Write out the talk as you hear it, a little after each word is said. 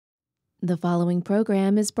The following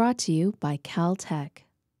program is brought to you by Caltech.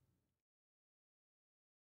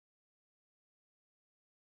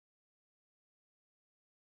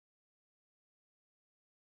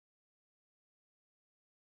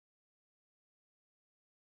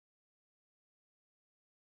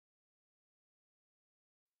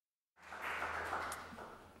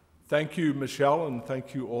 Thank you, Michelle, and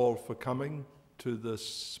thank you all for coming to this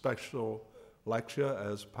special lecture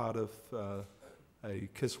as part of a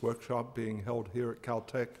KISS workshop being held here at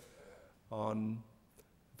Caltech on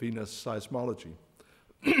Venus seismology.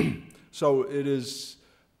 So it is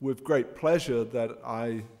with great pleasure that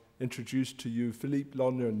I introduce to you Philippe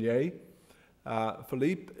Lognonné.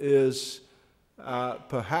 Philippe is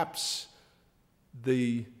perhaps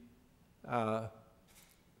the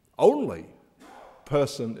only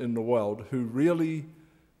person in the world who really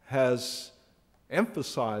has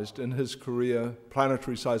emphasized in his career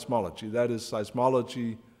planetary seismology, that is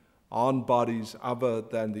seismology on bodies other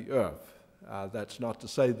than the Earth. That's not to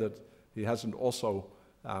say that he hasn't also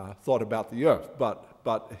thought about the Earth,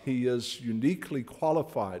 but he is uniquely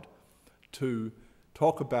qualified to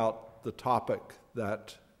talk about the topic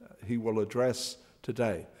that he will address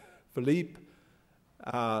today. Philippe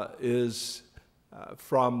is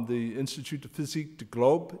from the Institut de Physique du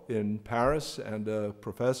Globe in Paris and a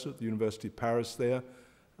professor at the University of Paris there.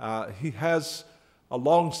 He has a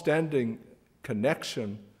long-standing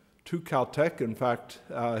connection to Caltech. In fact,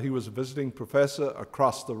 he was a visiting professor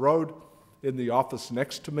across the road in the office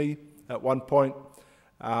next to me at one point.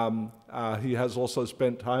 He has also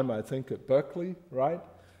spent time, I think, at Berkeley, right?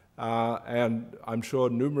 And I'm sure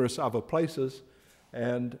numerous other places.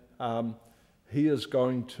 And he is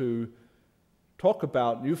going to talk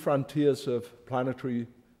about new frontiers of planetary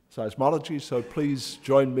seismology, so please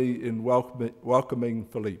join me in welcoming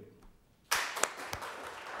Philippe.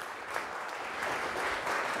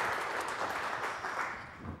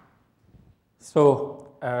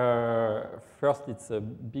 So, first, it's a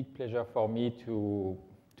big pleasure for me to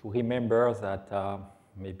remember that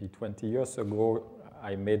maybe 20 years ago,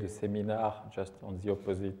 I made a seminar just on the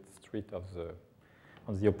opposite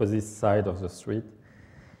side of the street.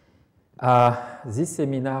 This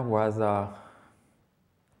seminar was a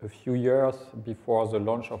few years before the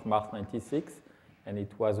launch of Mars 96, and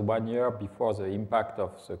it was 1 year before the impact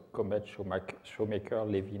of the comet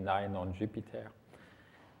Shoemaker-Levy 9 on Jupiter.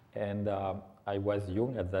 And I was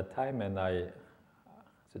young at that time, and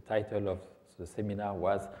the title of the seminar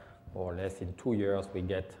was, more or less, in 2 years we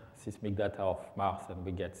get seismic data of Mars and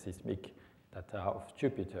we get seismic data of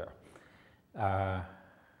Jupiter.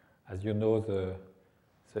 As you know, the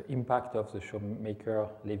impact of the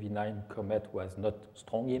Shoemaker-Levy 9 comet was not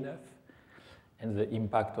strong enough, and the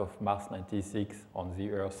impact of Mars 96 on the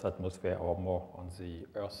Earth's atmosphere, or more on the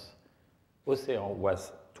Earth's ocean,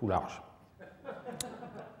 was too large.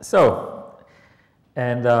 So,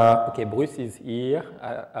 and okay, Bruce is here.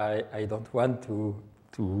 I don't want to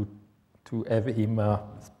have him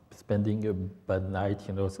spending a bad night,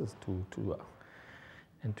 you know, so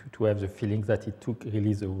and to have the feeling that he took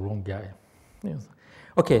really the wrong guy. Yes.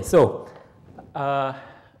 Okay, so I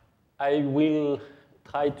will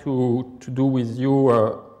try to do with you,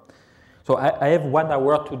 so I have 1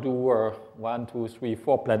 hour to do 1, 2, 3,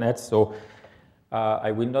 4 planets, so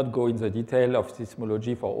I will not go in the detail of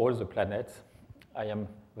seismology for all the planets. I am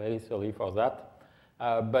very sorry for that.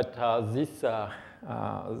 But this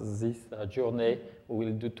journey we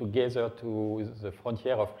will do together to the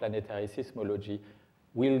frontier of planetary seismology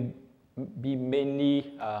will be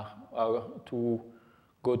mainly to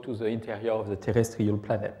go to the interior of the terrestrial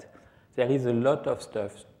planet. There is a lot of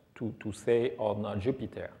stuff to say on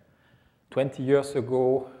Jupiter. 20 years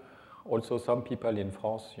ago, also some people in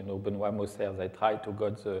France, you know, Benoît Mosser, they tried to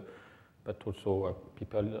get but also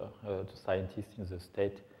people, scientists in the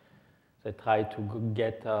States, they tried to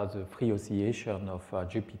get the free oscillation of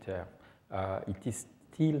Jupiter. It is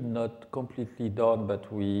still not completely done,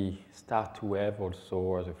 but we start to have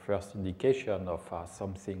also the first indication of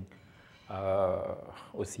something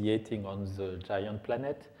oscillating on the giant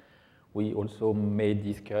planet. We also may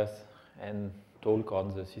discuss and talk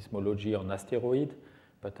on the seismology on asteroid,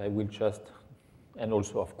 but I will just, and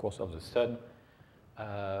also of course of the sun,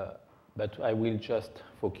 but I will just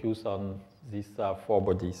focus on these 4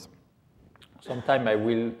 bodies. Sometime I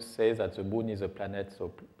will say that the moon is a planet,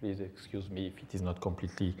 so please excuse me if it is not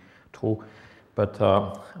completely true, but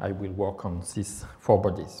I will work on these 4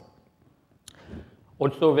 bodies.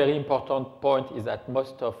 Also, very important point is that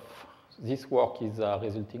most of this work is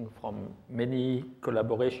resulting from many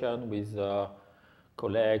collaboration with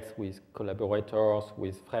colleagues, with collaborators,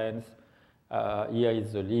 with friends. Here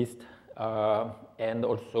is the list. And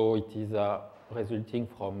also it is resulting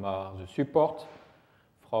from the support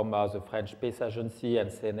from the French Space Agency and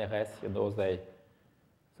CNRS. You know, they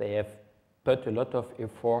have put a lot of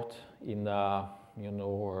effort in, you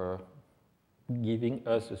know, giving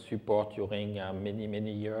us the support during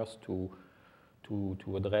many years to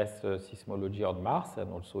address seismology on Mars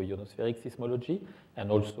and also ionospheric seismology,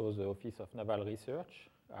 and also the Office of Naval Research,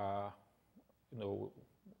 you know,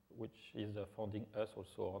 which is funding us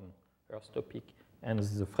also on Earth topic, and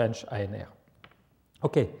the French ANR.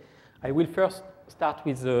 Okay, I will first start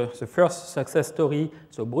with the first success story.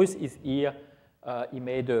 So Bruce is here. He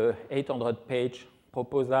made a 800-page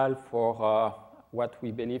proposal for what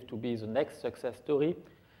we believe to be the next success story.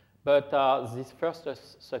 But this first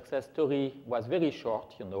success story was very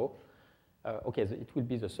short, you know. Okay, it will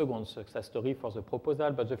be the second success story for the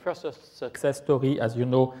proposal, but the first success story, as you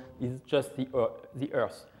know, is just the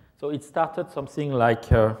Earth. So it started something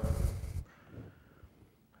like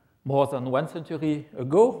more than 1 century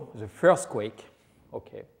ago, the first quake,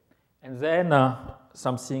 okay. And then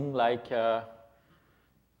something like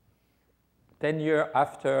 10 years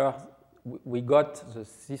after, we got the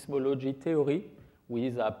seismology theory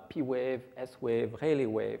with a P wave, S wave, Rayleigh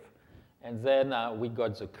wave. And then we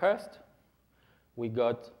got the crust, we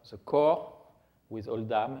got the core with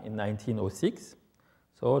Oldham in 1906.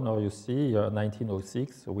 So now you see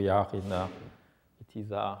 1906, we are in, it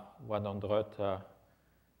is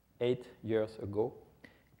 108 years ago.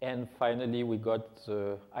 And finally, we got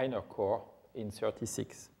the inner core in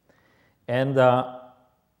 36. And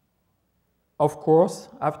of course,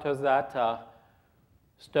 after that,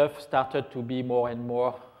 stuff started to be more and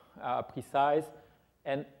more precise.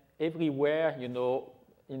 And everywhere, you know,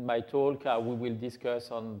 in my talk, we will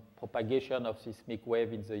discuss on propagation of seismic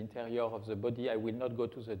wave in the interior of the body. I will not go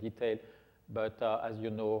to the detail, but as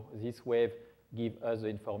you know, this wave gives us the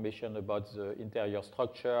information about the interior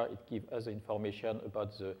structure. It gives us the information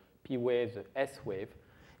about the P wave, the S wave.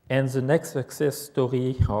 And the next success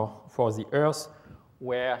story for the Earth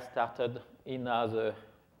were started in the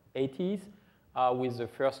 80s with the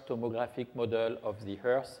first tomographic model of the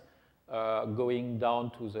Earth going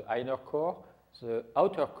down to the inner core. The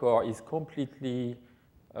outer core is completely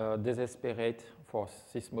desperate for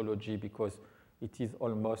seismology because it is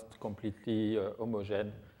almost completely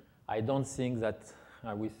homogeneous. I don't think that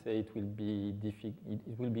I will say it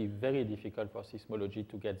will be very difficult for seismology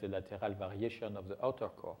to get the lateral variation of the outer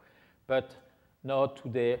core. But now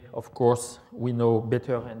today, of course, we know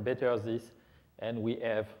better and better this, and we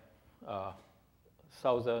have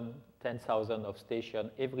 1,000, 10,000 of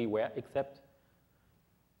stations everywhere except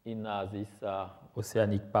in this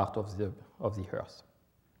oceanic part of the Earth.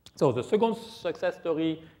 So the second success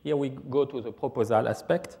story, here we go to the proposal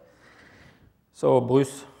aspect. So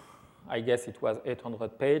Bruce, I guess it was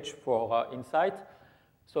 800 pages for insight.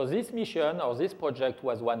 So this mission or this project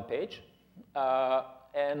was 1 page.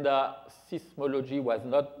 And seismology was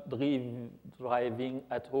not driving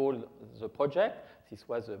at all the project. This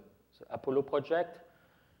was the Apollo project.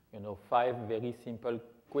 You know, 5 very simple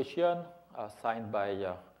questions signed by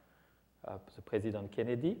the President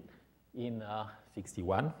Kennedy in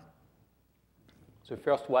 61. The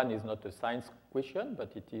first one is not a science question,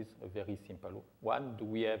 but it is a very simple one. Do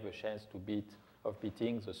we have a chance of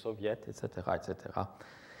beating the Soviet, etc., etc.?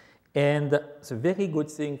 And the very good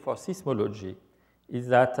thing for seismology is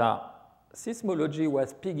that seismology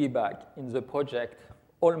was piggybacked in the project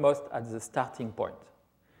almost at the starting point.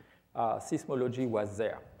 Seismology was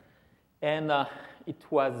there. And it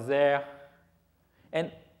was there,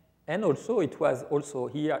 and also it was also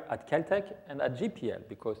here at Caltech and at GPL,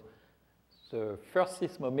 because the first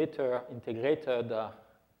seismometer integrated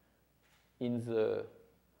in the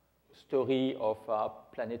story of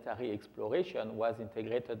planetary exploration was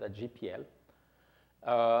integrated at GPL.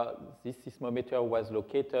 This seismometer was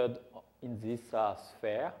located in this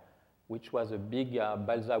sphere, which was a big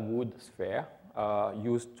balsa wood sphere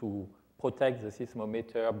used to protect the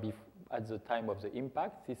seismometer at the time of the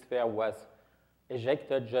impact. This sphere was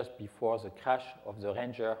ejected just before the crash of the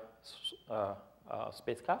Ranger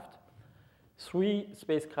spacecraft. 3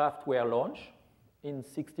 spacecraft were launched in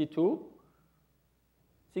 62,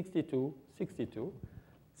 62, 62.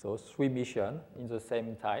 So 3 missions in the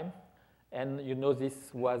same time. And you know,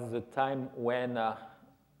 this was the time when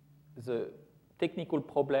the technical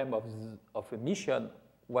problem of a mission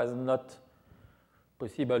was not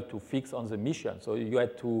possible to fix on the mission. So you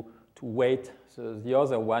had to wait the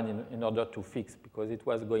other one in order to fix, because it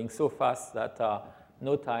was going so fast that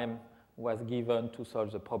no time was given to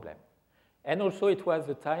solve the problem. And also it was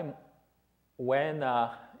the time when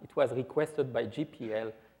it was requested by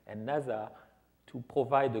GPL and NASA to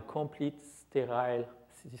provide a complete sterile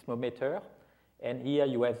seismometer. And here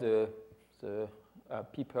you have the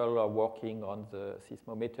people are working on the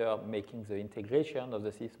seismometer, making the integration of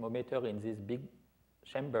the seismometer in this big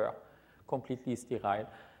chamber, completely sterile.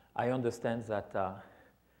 I understand that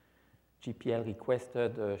GPL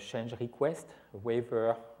requested a change request, a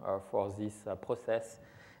waiver for this process.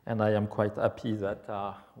 And I am quite happy that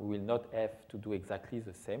we will not have to do exactly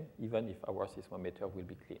the same, even if our seismometer will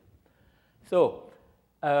be clean. So,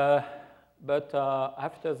 but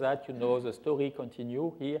after that, you know, the story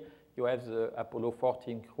continues. Here you have the Apollo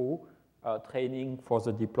 14 crew training for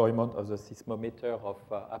the deployment of the seismometer of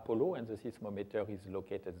Apollo, and the seismometer is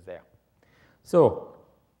located there. So,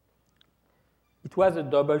 it was a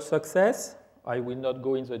double success. I will not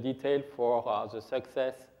go into detail for the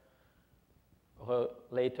success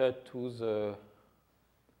related to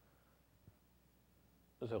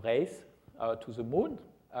the race to the moon.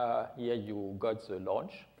 Here you got the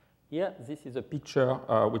launch. Here, this is a picture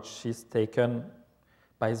which is taken,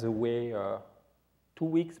 by the way, 2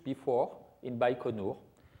 weeks before in Baikonur.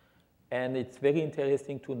 And it's very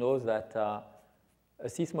interesting to know that a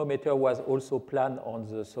seismometer was also planned on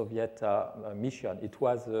the Soviet mission. It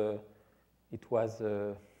was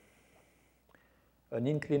an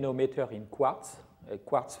inclinometer in quartz, a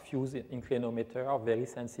quartz fused inclinometer, very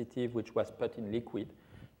sensitive, which was put in liquid.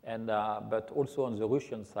 And, but also on the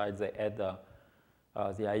Russian side, they had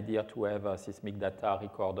the idea to have seismic data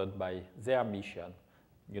recorded by their mission.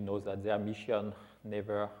 You know that their mission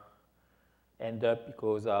never ended up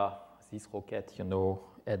because this rocket, you know,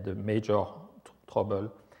 had a major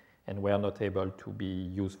trouble and were not able to be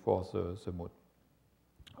used for the moon.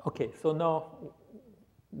 Okay, so now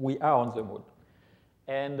we are on the moon.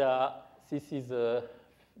 And this is a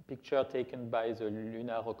picture taken by the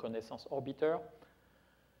Lunar Reconnaissance Orbiter.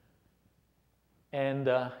 And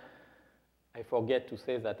I forget to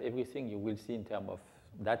say that everything you will see in terms of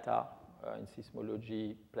data in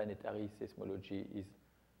seismology, planetary seismology, is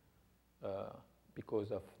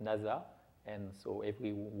because of NASA. And so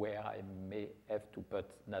everywhere I may have to put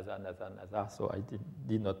NASA, NASA, NASA. So I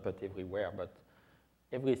did not put everywhere, but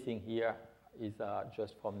everything here is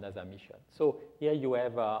just from NASA mission. So here you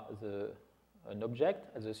have an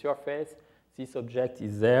object at the surface. This object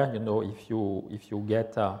is there. You know, if you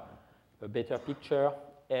get a better picture,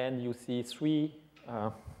 and you see three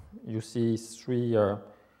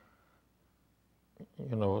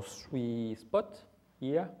spots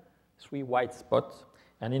here, 3 white spots.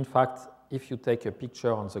 And in fact, if you take a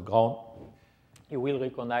picture on the ground, you will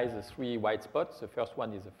recognize the 3 white spots. The first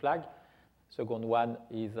one is a flag. Second one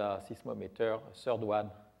is a seismometer. Third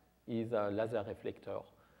one is a laser reflector.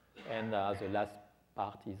 And the last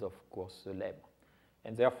part is, of course, the LEM.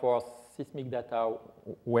 And therefore, seismic data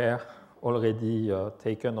were already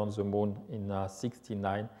taken on the moon in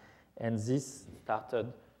 '69. And this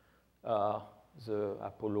started the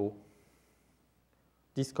Apollo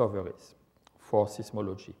discoveries for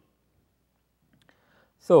seismology.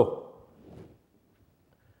 So,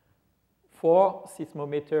 4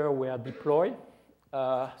 seismometers were deployed.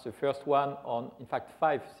 The first one in fact,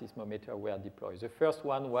 5 seismometers were deployed. The first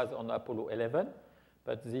one was on Apollo 11,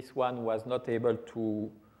 but this one was not able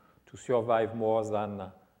to survive more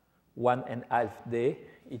than 1.5 days.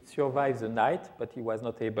 It survived the night, but it was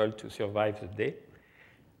not able to survive the day,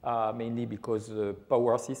 mainly because the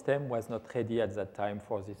power system was not ready at that time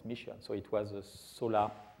for this mission. So it was a solar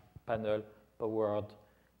panel powered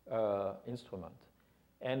instrument.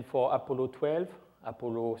 And for Apollo 12,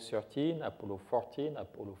 Apollo 13, Apollo 14,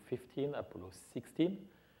 Apollo 15, Apollo 16,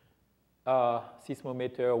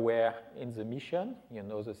 seismometers were in the mission. You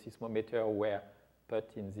know, the seismometers were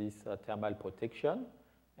put in this thermal protection,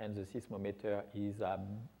 and the seismometer is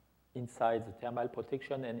inside the thermal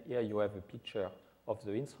protection. And here you have a picture of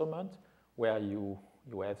the instrument where you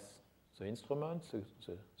have the instrument,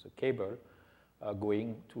 the cable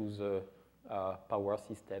going to the power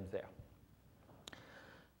system there.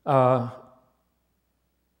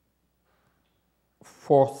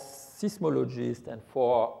 For seismologists and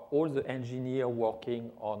for all the engineers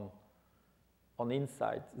working on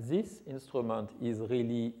InSight, this instrument is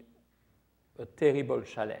really a terrible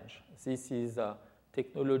challenge. This is a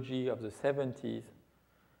technology of the 70s,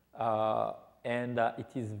 and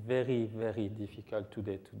it is very, very difficult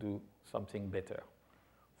today to do something better.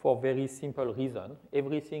 For very simple reason,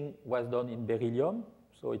 everything was done in beryllium,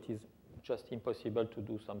 so it is just impossible to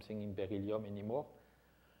do something in beryllium anymore.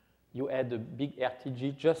 You add a big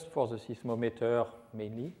RTG just for the seismometer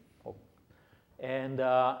mainly, and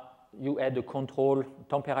you add a control,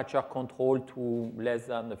 temperature control to less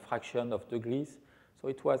than a fraction of degrees, so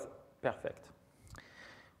it was perfect.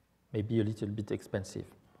 maybe a little bit expensive.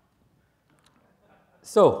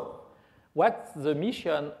 So what the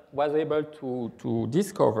mission was able to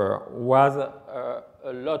discover was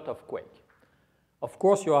a lot of quake. Of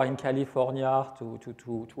course, you are in California,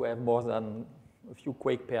 to have more than a few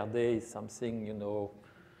quake per day is something, you know,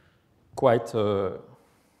 quite, okay,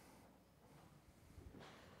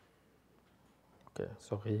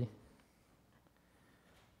 sorry.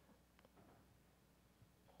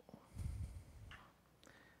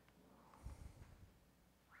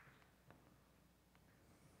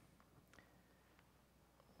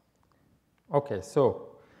 Okay, so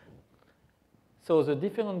the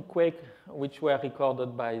different quakes which were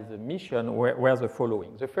recorded by the mission were the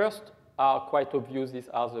following. The first are quite obvious. These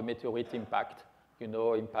are the meteorite impact, you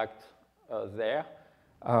know, impact there.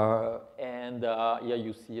 And here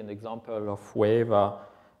you see an example of wave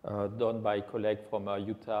done by a colleague from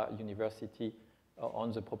Utah University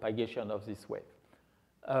on the propagation of this wave.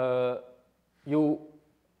 You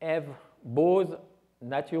have both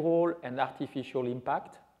natural and artificial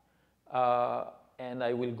impact. And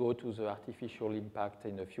I will go to the artificial impact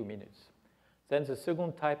in a few minutes. Then the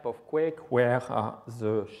second type of quake were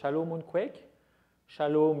the shallow moon quake.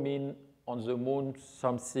 Shallow mean on the moon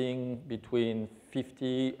something between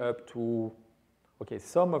 50 up to, okay,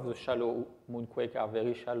 some of the shallow moon quake are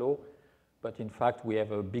very shallow, but in fact we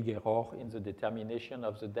have a big error in the determination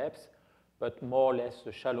of the depth, but more or less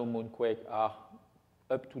the shallow moon quake are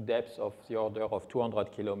up to depths of the order of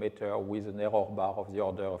 200 kilometers with an error bar of the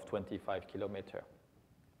order of 25 kilometers.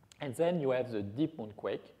 And then you have the deep moon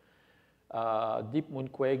quake. Deep moon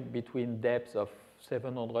quake between depths of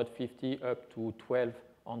 750 up to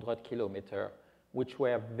 1200 kilometers, which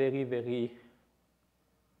were very, very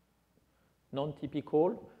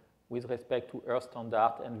non-typical with respect to Earth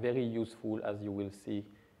standard and very useful, as you will see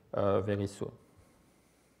very soon.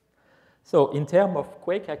 So in terms of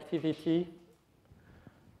quake activity,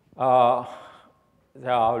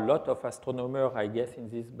 there are a lot of astronomers, I guess, in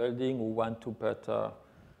this building who want to put a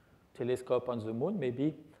telescope on the moon,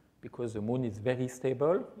 maybe, because the moon is very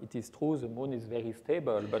stable. It is true the moon is very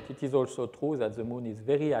stable, but it is also true that the moon is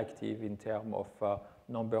very active in terms of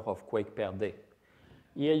number of quakes per day.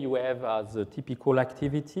 Here you have the typical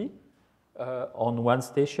activity on one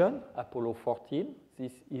station, Apollo 14.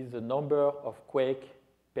 This is the number of quakes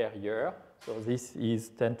per year. So this is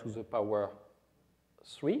 10 to the power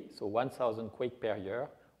 3, so 1,000 quakes per year,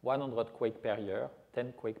 100 quakes per year,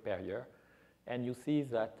 10 quakes per year. And you see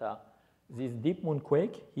that this deep moon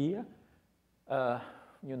quake here,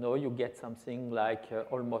 you know, you get something like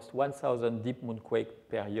almost 1,000 deep moon quakes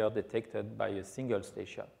per year detected by a single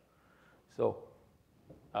station. So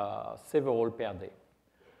several per day.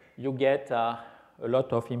 You get a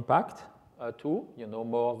lot of impact too, you know,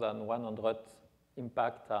 more than 100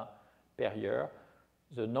 impact per year.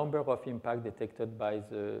 The number of impact detected by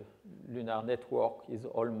the lunar network is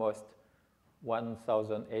almost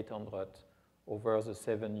 1,800 over the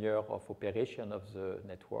 7 years of operation of the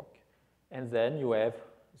network. And then you have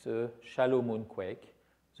the shallow moon quake.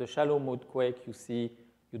 The shallow moon quake, you see,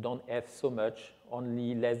 you don't have so much,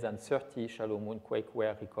 only less than 30 shallow moon quakes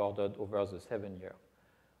were recorded over the 7 years.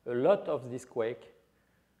 A lot of this quake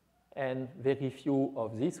and very few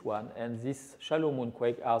of this one, and this shallow moon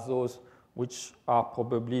quake are those which are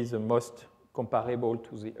probably the most comparable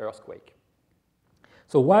to the earthquake.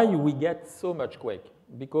 So why we get so much quake?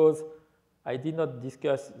 Because I did not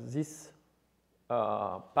discuss this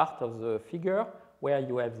part of the figure where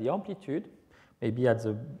you have the amplitude. Maybe at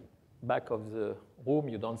the back of the room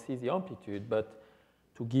you don't see the amplitude, but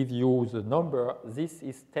to give you the number, this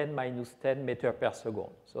is 10 minus 10 meters per second.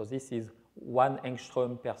 So this is 1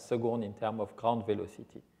 angstrom per second in terms of ground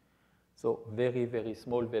velocity. So very, very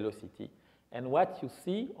small velocity. And what you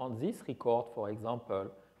see on this record, for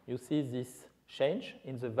example, you see this change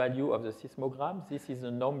in the value of the seismogram. This is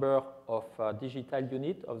the number of digital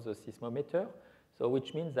unit of the seismometer. So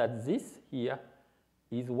which means that this here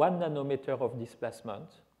is 1 nanometer of displacement.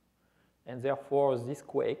 And therefore, this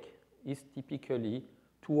quake is typically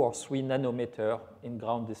 2 or 3 nanometers in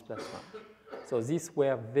ground displacement. So these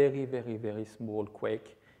were very, very, very small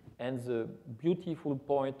quake. And the beautiful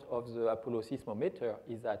point of the Apollo seismometer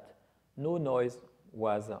is that no noise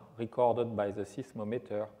was recorded by the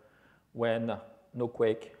seismometer when no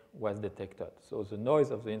quake was detected. So the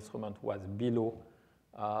noise of the instrument was below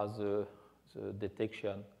the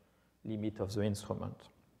detection limit of the instrument.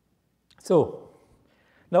 So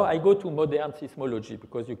now I go to modern seismology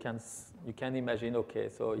because you can imagine, okay,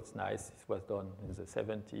 so it's nice, this was done in the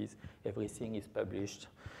 70s, everything is published,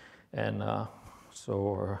 and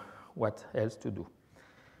so what else to do?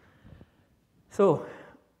 So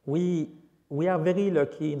we we are very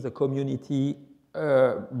lucky in the community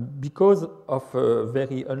because of a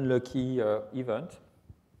very unlucky event.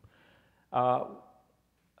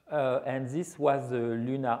 And this was the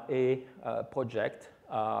Lunar A project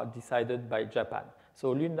decided by Japan.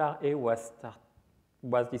 So Lunar A was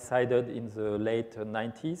decided in the late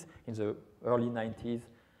 90s, in the early 90s.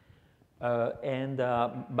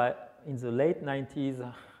 But in the late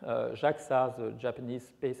 90s, JAXA, the Japanese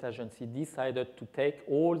Space Agency, decided to take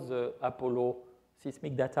all the Apollo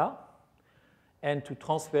seismic data and to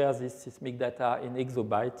transfer this seismic data in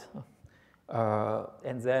exobytes.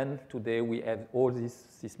 And then today we have all this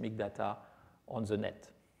seismic data on the net.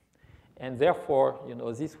 And therefore,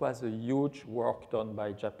 this was a huge work done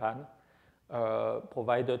by Japan,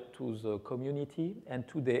 provided to the community. And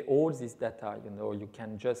today, all this data, you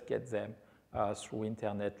can just get them through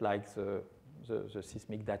internet, like the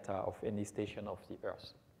seismic data of any station of the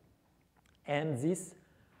Earth. And this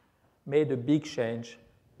made a big change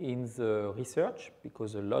in the research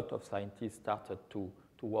because a lot of scientists started to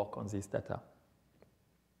work on this data.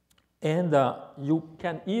 And you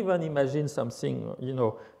can even imagine something,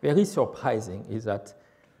 very surprising is that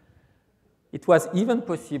it was even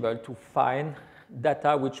possible to find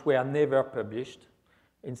data which were never published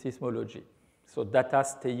in seismology. So data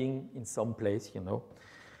staying in some place,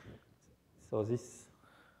 So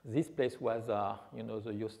this place was, the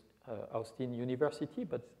Austin University,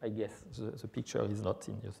 but I guess the picture is not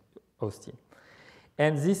in Austin.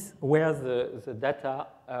 And this were the data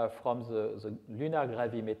from the lunar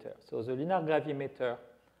gravimeter. So the lunar gravimeter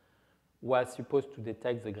was supposed to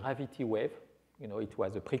detect the gravity wave. It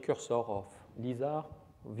was a precursor of LISA,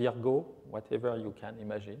 Virgo, whatever you can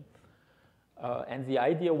imagine. And the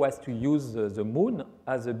idea was to use the moon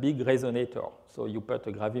as a big resonator. So you put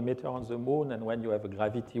a gravimeter on the moon, and when you have a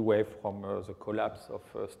gravity wave from the collapse of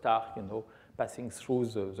a star, passing through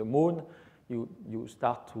the moon, you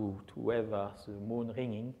start to have the moon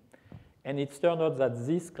ringing. And it turned out that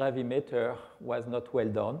this gravimeter was not well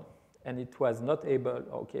done, and it was not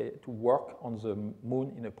able, to work on the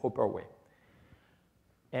moon in a proper way.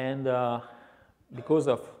 And because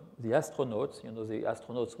of the astronauts, the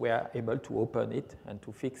astronauts were able to open it and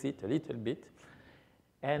to fix it a little bit.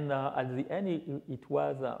 And at the end, it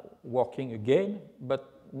was working again,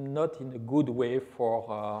 but not in a good way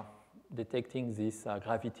for detecting this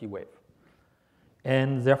gravity wave.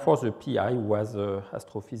 And therefore, the PI was an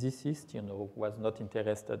astrophysicist, was not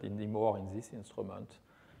interested anymore in this instrument.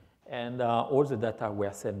 And all the data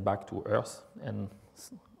were sent back to Earth and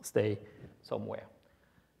stay somewhere.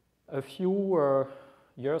 A few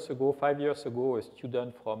years ago, 5 years ago, a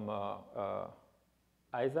student from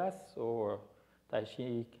ISAS, so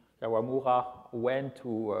Taishi Kawamura, went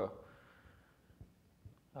to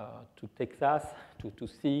Texas to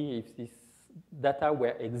see if this data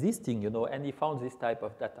were existing, and he found this type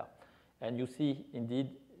of data. And you see, indeed,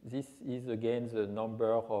 this is again the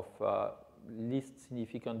number of least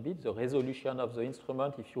significant bits, the resolution of the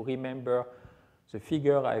instrument. If you remember the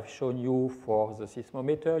figure I've shown you for the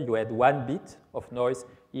seismometer, you had 1 bit of noise.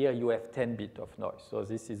 Here you have 10 bits of noise. So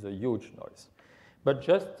this is a huge noise. But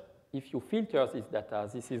just if you filter this data,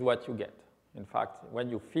 this is what you get. In fact, when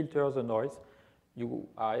you filter the noise, you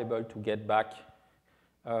are able to get back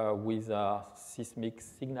with a seismic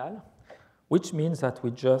signal, which means that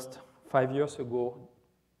we just 5 years ago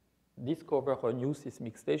discovered a new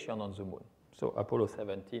seismic station on the moon. So Apollo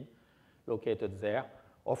 17, located there.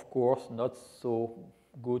 Of course, not so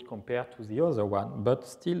good compared to the other one, but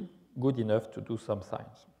still good enough to do some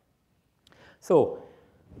science. So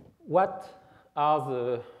what are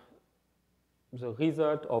the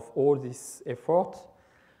result of all this effort?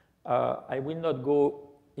 I will not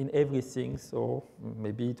go in everything, so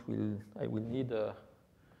maybe I will need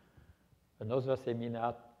another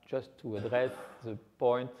seminar just to address the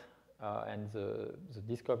point and the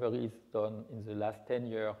discoveries done in the last 10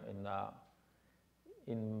 years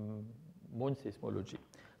in moon seismology.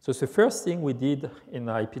 So the first thing we did in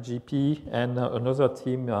IPGP and another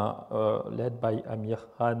team led by Amir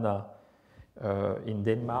Khan in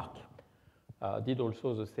Denmark did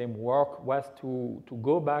also the same work, was to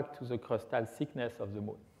go back to the crustal thickness of the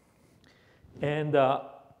moon. And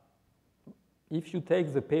if you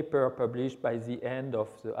take the paper published by the end of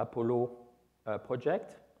the Apollo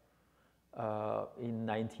project in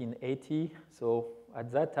 1980, so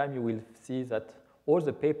at that time you will see that all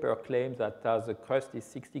the paper claims that the crust is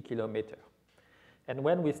 60 kilometers. And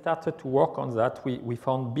when we started to work on that, we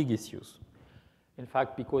found big issues. In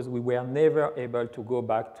fact, because we were never able to go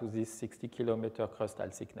back to this 60-kilometer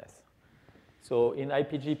crustal thickness. So in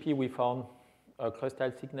IPGP, we found a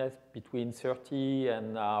crustal thickness between 30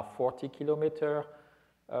 and 40 kilometers.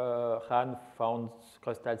 Han found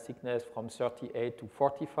crustal thickness from 38 to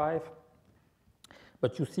 45.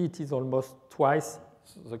 But you see it is almost twice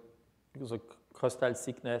the crustal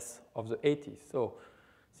thickness of the 80s. So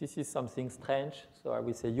this is something strange. So I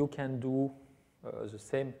will say you can do the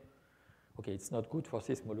same. Okay, it's not good for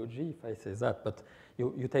seismology if I say that, but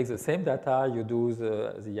you take the same data, you do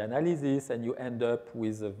the analysis, and you end up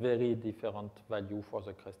with a very different value for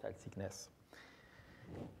the crustal thickness.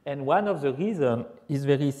 And one of the reasons is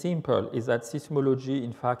very simple, is that seismology,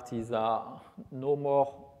 in fact, is no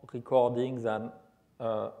more recording than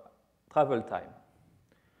travel time.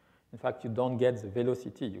 In fact, you don't get the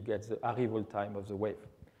velocity, you get the arrival time of the wave.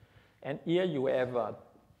 And here you have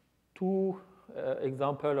two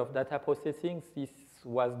examples of data processing. This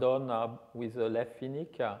was done with a left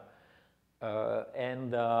finic,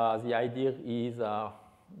 and the idea is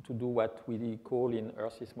to do what we call in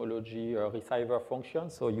Earth seismology a receiver function.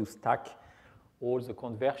 So you stack all the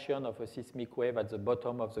conversion of a seismic wave at the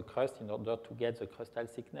bottom of the crust in order to get the crustal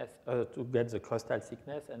thickness,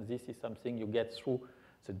 and this is something you get through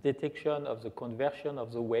the detection of the conversion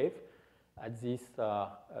of the wave at this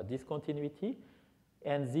discontinuity.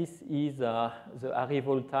 And this is the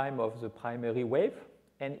arrival time of the primary wave.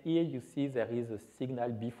 And here you see there is a signal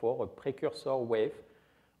before, a precursor wave,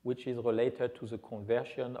 which is related to the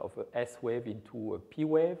conversion of a S wave into a P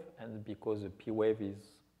wave. And because the P wave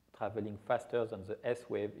is traveling faster than the S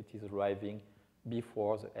wave, it is arriving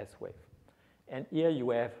before the S wave. And here you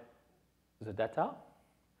have the data,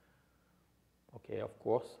 okay, of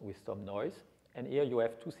course, with some noise. And here you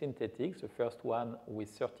have two synthetics, the first one with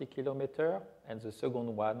 30 kilometers and the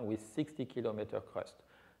second one with 60 kilometer crust.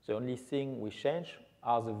 The only thing we change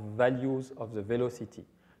are the values of the velocity.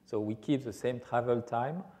 So we keep the same travel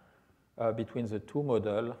time between the two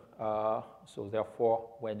models. So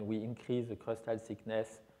therefore, when we increase the crustal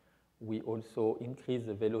thickness, we also increase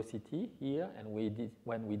the velocity here. And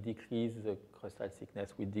when we decrease the crustal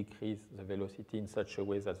thickness, we decrease the velocity in such a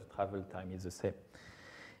way that the travel time is the same.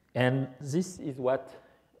 And this is what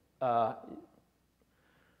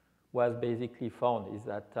was basically found, is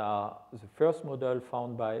that the first model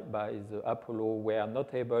found by the Apollo were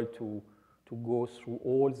not able to go through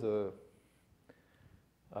all the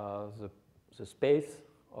space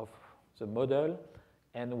of the model,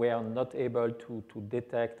 and were not able to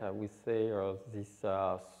detect, I would say, this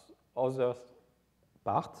other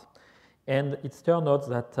part. And it turned out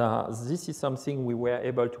that this is something we were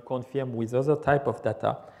able to confirm with other type of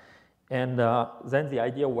data. And then the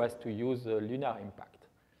idea was to use the lunar impact,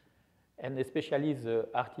 and especially the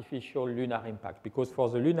artificial lunar impact, because for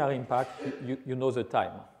the lunar impact, you know the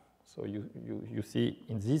time. So you see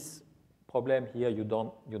in this problem here, you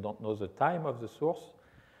don't know the time of the source.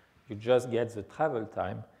 You just get the travel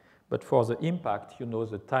time. But for the impact, you know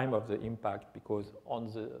the time of the impact, because on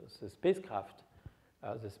the spacecraft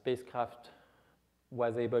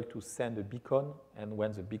was able to send a beacon, and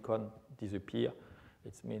when the beacon disappears,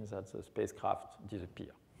 it means that the spacecraft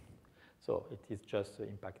disappears. So it is just the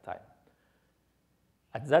impact time.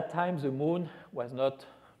 At that time, the moon was not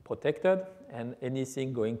protected, and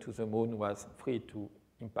anything going to the moon was free to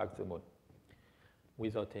impact the moon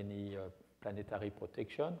without any planetary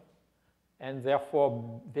protection. And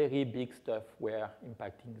therefore, very big stuff were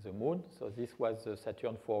impacting the moon. So this was the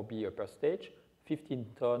Saturn 4B upper stage, 15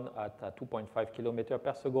 tons at 2.5 kilometers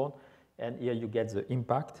per second. And here you get the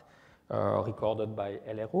impact recorded by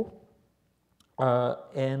LRO.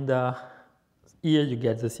 And here you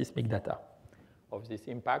get the seismic data of this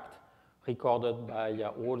impact recorded by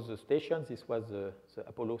all the stations. This was the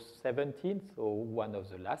Apollo 17, so one of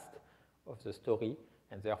the last of the story.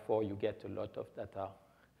 And therefore, you get a lot of data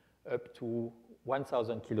up to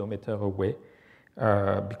 1,000 kilometers away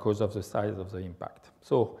because of the size of the impact.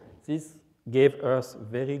 So this gave us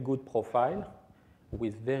very good profile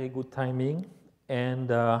with very good timing. And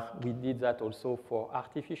we did that also for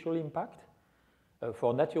artificial impact,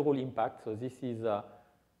 for natural impact. So this is a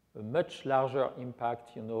much larger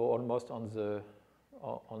impact, almost on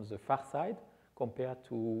the far side compared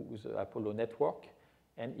to the Apollo network.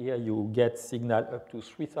 And here you get signal up to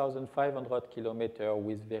 3,500 kilometers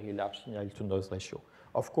with very large signal-to-noise ratio.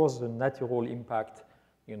 Of course, the natural impact,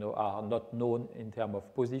 are not known in terms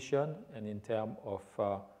of position and in terms of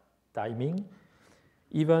timing.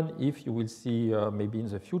 Even if you will see maybe in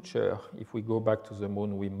the future, if we go back to the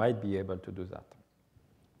moon, we might be able to do that.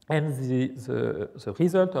 And the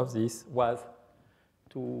result of this was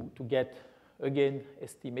to get, again,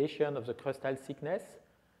 estimation of the crustal thickness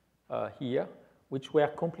here, which were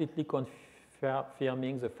completely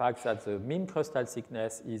confirming the fact that the mean crustal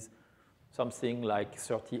thickness is something like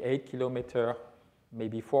 38 kilometers,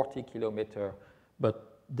 maybe 40 kilometers,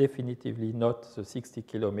 but definitively not the 60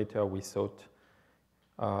 kilometer we thought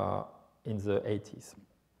in the 80s.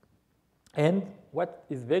 And what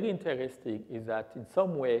is very interesting is that in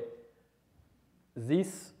some way,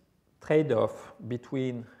 this trade-off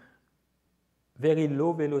between very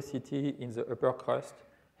low velocity in the upper crust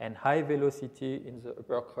and high velocity in the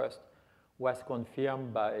upper crust was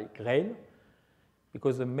confirmed by Grail,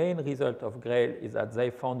 because the main result of Grail is that they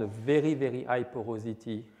found a very, very high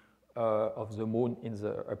porosity of the moon in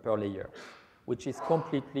the upper layer, which is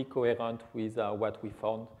completely coherent with what we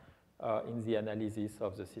found in the analysis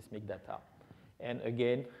of the seismic data. And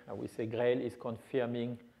again, we say Grail is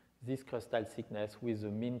confirming this crustal thickness with the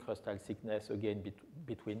mean crustal thickness, again,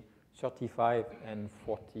 between 35 and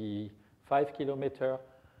 45 kilometers.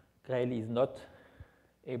 Grail is not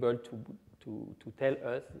able to tell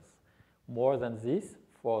us more than this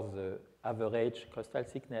for the average crustal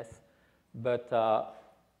thickness, but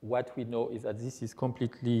what we know is that this is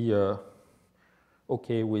completely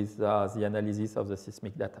okay with the analysis of the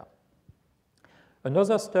seismic data.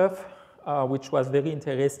 Another stuff which was very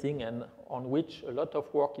interesting and on which a lot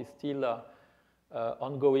of work is still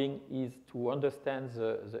ongoing is to understand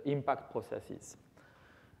the impact processes.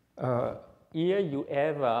 Here you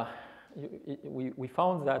have, we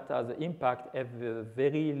found that the impact have a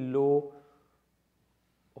very low,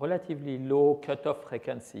 relatively low cutoff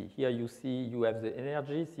frequency. Here you see you have the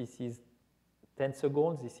energy, this is 10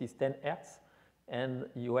 seconds, this is 10 hertz, and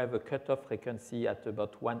you have a cutoff frequency at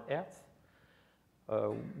about 1 hertz.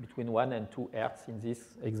 Between 1 and 2 hertz. In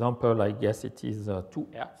this example, I guess it is 2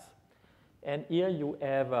 hertz. And here you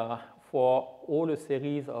have, for all a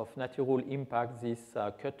series of natural impacts, this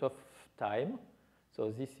cutoff time. So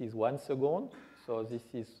this is 1 second. So this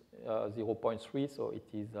is 0.3. So it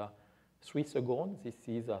is 3 seconds. This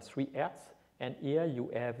is 3 hertz. And here you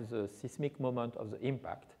have the seismic moment of the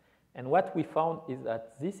impact. And what we found is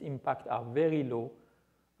that these impacts are very low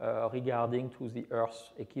regarding to the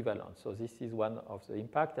Earth's equivalent. So this is one of the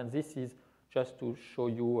impact, and this is just to show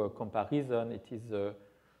you a comparison. It is the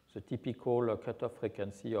typical cutoff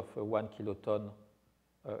frequency of a 1 kiloton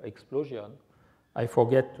explosion. I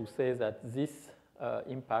forget to say that this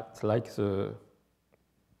impact, like the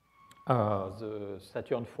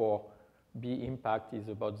Saturn IVb impact, is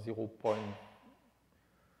about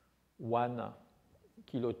 0.1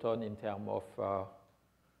 kiloton in terms of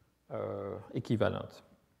equivalent.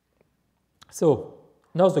 So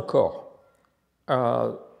now the core.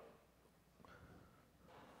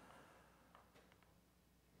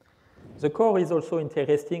 The core is also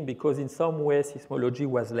interesting because in some way seismology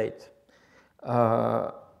was late.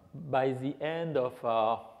 By the end of,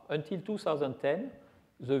 until 2010,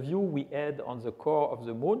 the view we had on the core of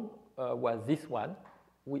the moon was this one.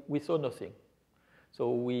 We saw nothing.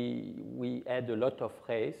 So we had a lot of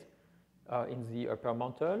rays in the upper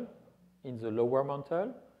mantle, in the lower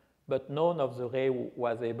mantle, but none of the ray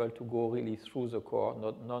was able to go really through the core.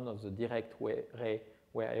 None of the direct ray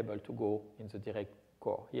were able to go in the direct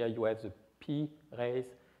core. Here you have the P rays,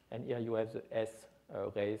 and here you have the S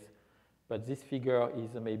rays. But this figure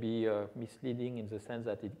is maybe misleading in the sense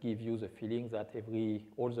that it gives you the feeling that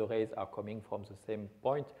all the rays are coming from the same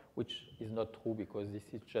point, which is not true because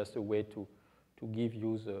this is just a way to give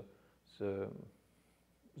you the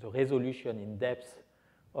resolution in depth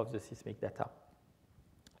of the seismic data.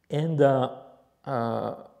 And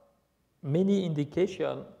many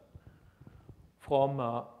indications from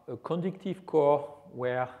a conductive core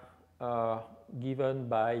were given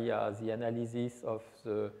by the analysis of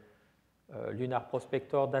the lunar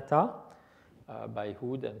prospector data by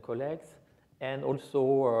Hood and colleagues, and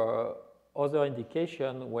also other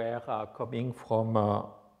indications were coming from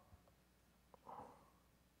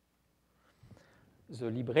the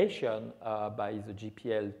libration by the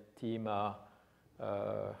GPL team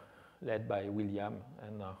led by William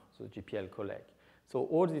and the GPL colleague. So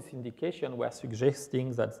all these indications were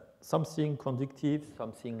suggesting that something conductive,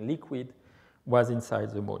 something liquid was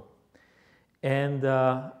inside the moon. And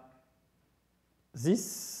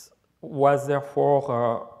this was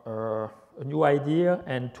therefore a new idea,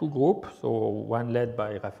 and two groups, so one led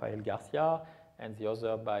by Rafael Garcia and the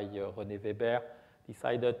other by René Weber,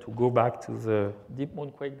 decided to go back to the deep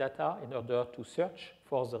moonquake data in order to search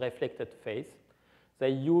for the reflected phase. They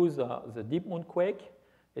use the deep moonquake,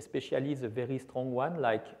 especially the very strong one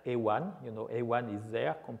like A1. You know, A1 is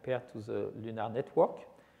there compared to the lunar network.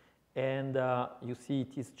 And you see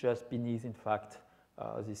it is just beneath, in fact,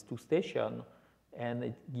 these two stations. And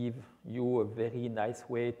it gives you a very nice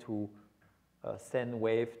way to send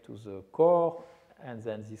wave to the core, and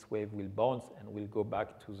then this wave will bounce and will go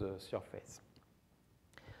back to the surface.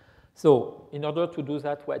 So in order to do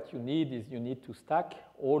that, what you need is you need to stack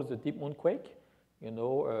all the deep moon quakes. You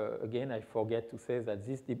know, again, I forget to say that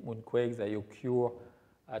these deep moon quakes, they occur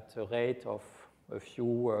at a rate of a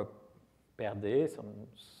few per day,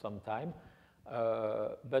 sometime.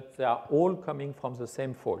 But they are all coming from the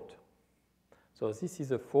same fault. So this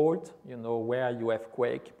is a fault, you know, where you have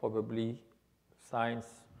quake probably since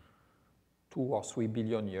 2 or 3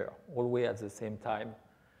 billion years, always at the same time,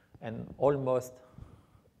 and almost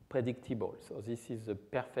predictable. So this is the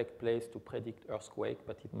perfect place to predict earthquake,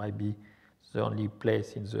 but it might be the only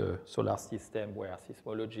place in the solar system where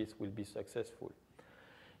seismologists will be successful.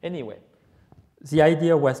 Anyway, the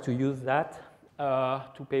idea was to use that.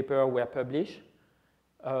 2 papers were published.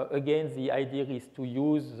 Again, the idea is to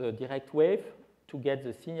use the direct wave to get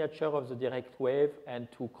the signature of the direct wave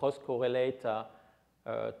and to cross-correlate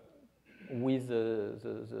with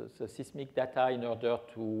the seismic data in order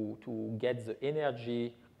to get the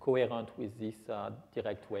energy coherent with this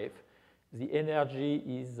direct wave. The energy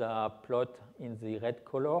is plotted in the red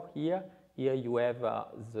color here. Here you have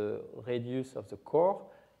the radius of the core.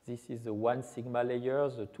 This is the 1 sigma layer,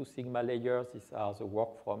 the 2 sigma layers. These are the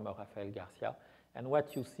work from Rafael Garcia. And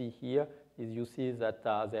what you see here is you see that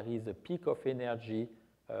there is a peak of energy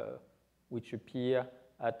which appear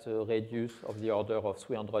at a radius of the order of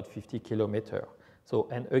 350 kilometers. So,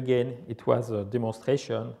 and again, it was a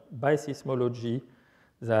demonstration by seismology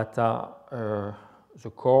that the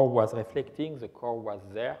core was reflecting, the core was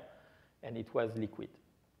there, and it was liquid.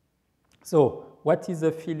 So what is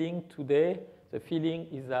the feeling today? The feeling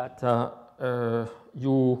is that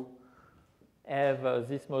you have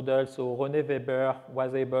this model. So René Weber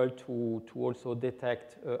was able to also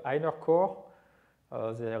detect inner core.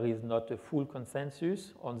 There is not a full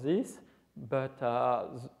consensus on this, but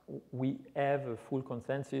we have a full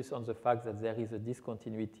consensus on the fact that there is a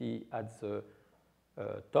discontinuity at the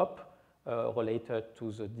top related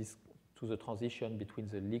to the transition between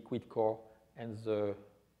the liquid core and the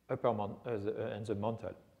and the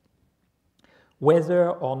mantle. Whether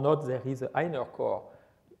or not there is an inner core,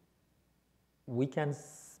 we can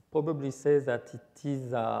probably say that it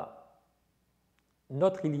is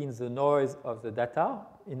not really in the noise of the data.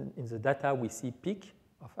 In the data, we see peak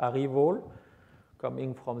of arrival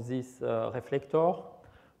coming from this reflector,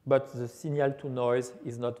 but the signal to noise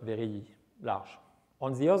is not very large.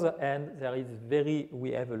 On the other hand,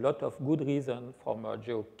 we have a lot of good reason from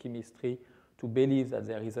geochemistry to believe that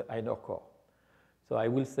there is an inner core. So I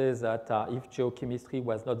will say that if geochemistry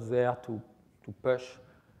was not there to push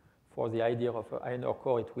for the idea of an inner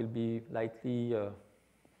core, it will be likely a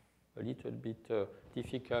little bit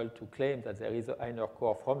difficult to claim that there is an inner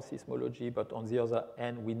core from seismology, but on the other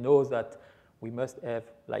hand, we know that we must have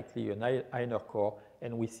likely an inner core,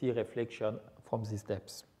 and we see reflection from these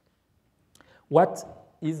depths. What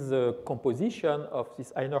is the composition of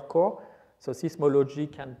this inner core? So seismology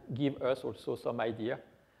can give us also some idea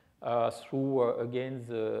through, again,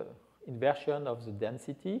 the inversion of the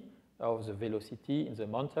density of the velocity in the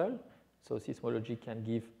mantle. So seismology can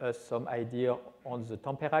give us some idea on the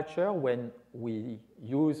temperature when we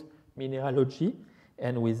use mineralogy.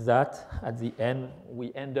 And with that, at the end,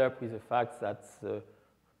 we end up with the fact that the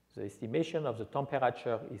estimation of the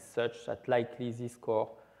temperature is such that likely this core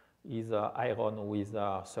is iron with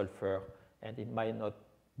sulfur, and it might not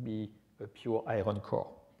be a pure iron core.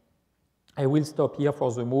 I will stop here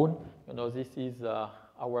for the moon. You know, this is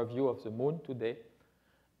our view of the moon today.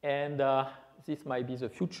 And this might be the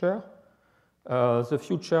future. The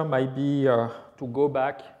future might be to go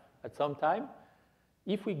back at some time.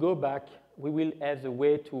 If we go back, we will have the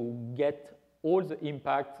way to get all the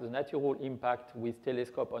impact, the natural impact with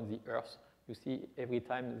telescope on the Earth. You see, every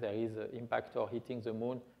time there is an impactor hitting the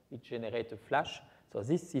moon, it generates a flash. So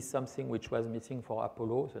this is something which was missing for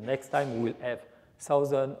Apollo. The next time we will have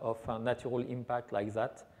thousands of natural impact like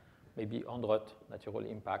that, maybe 100 natural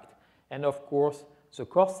impact. And of course, the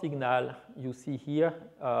core signal you see here,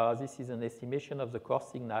 this is an estimation of the core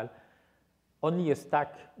signal. Only a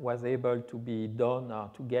stack was able to be done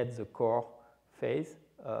to get the core phase,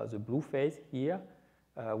 the blue phase here,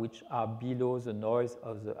 which are below the noise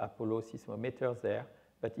of the Apollo seismometers there.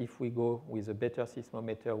 But if we go with a better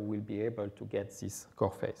seismometer, we will be able to get this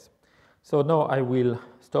core phase. So now I will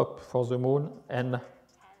stop for the moon, and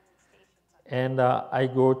I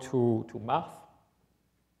go to Mars,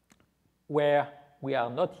 where we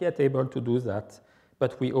are not yet able to do that,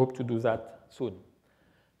 but we hope to do that soon.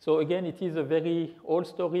 So again, it is a very old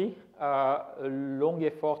story, a long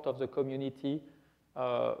effort of the community,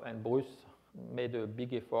 and Bruce made a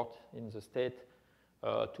big effort in the state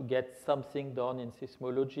to get something done in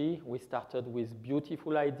seismology. We started with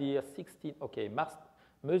beautiful ideas,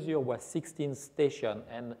 measure was 16 stations,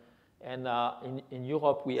 and in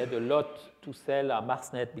Europe we had a lot to sell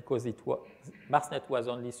MarsNet because MarsNet was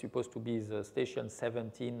only supposed to be the station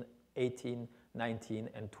 17, 18, 19,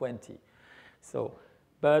 and 20. So,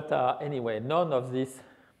 but anyway, none of this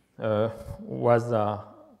was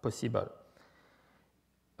possible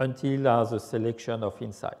until the selection of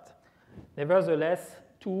InSight. Nevertheless,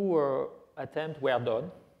 two attempts were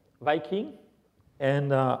done. Viking,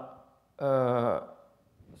 and the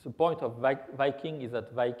point of Viking is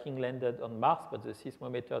that Viking landed on Mars, but the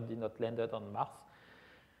seismometer did not land on Mars.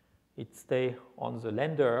 It stayed on the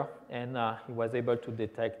lander, and he was able to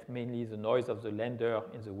detect mainly the noise of the lander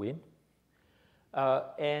in the wind.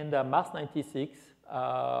 And Mars 96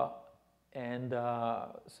 and the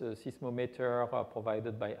seismometer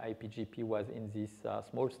provided by IPGP was in this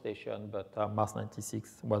small station, but Mars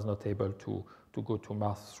 96 was not able to go to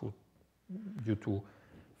Mars due to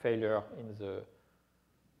failure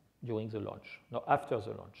during the launch, no, after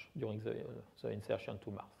the launch, during the insertion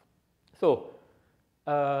to Mars. So,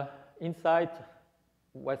 InSight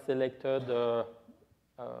was selected,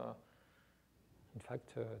 in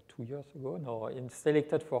fact, 2 years ago. No,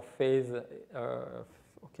 selected for phase.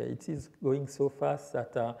 Okay, it is going so fast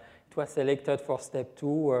that it was selected for step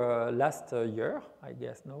 2 last year, I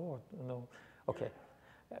guess. No. Okay.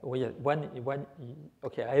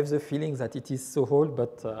 Okay, I have the feeling that it is so old,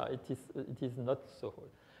 but it is not so old.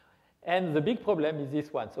 And the big problem is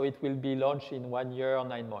this one. So it will be launched in 1 year,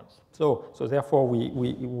 9 months. So therefore,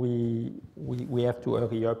 we have to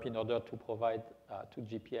hurry up in order to provide to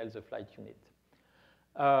GPL the flight unit.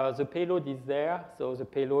 The payload is there. So the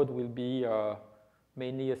payload will be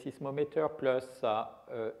mainly a seismometer plus a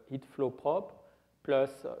heat flow probe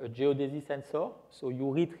plus a geodesy sensor. So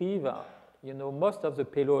you retrieve, most of the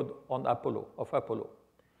payload on Apollo.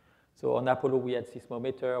 So on Apollo, we had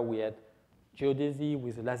seismometer, we had geodesy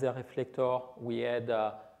with laser reflector, we had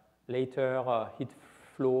later heat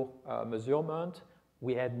flow measurement.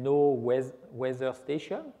 We had no weather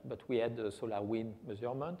station, but we had the solar wind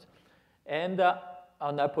measurement. And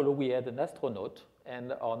on Apollo, we had an astronaut,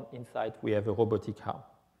 and on InSight, we have a robotic arm.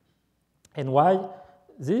 And why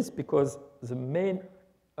this? Because the main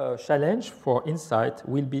challenge for InSight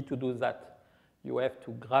will be to do that. You have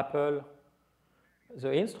to grapple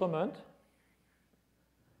the instrument.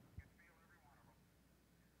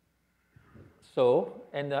 So,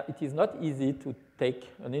 and it is not easy to take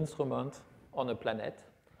an instrument on a planet.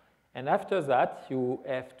 And after that, you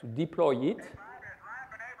have to deploy it.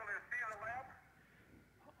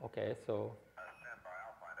 Okay, so,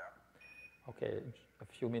 okay, a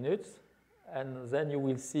few minutes. And then you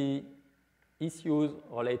will see issues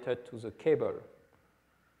related to the cable.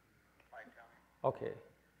 Okay,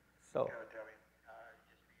 so.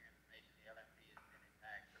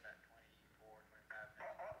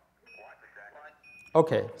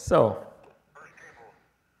 Okay, so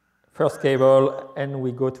first cable, and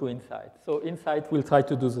we go to InSight. So InSight will try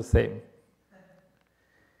to do the same.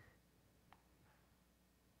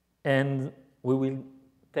 And we will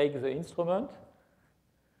take the instrument.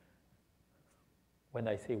 When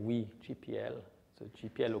I say we, GPL, the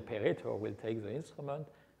GPL operator will take the instrument.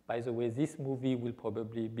 By the way, this movie will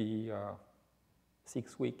probably be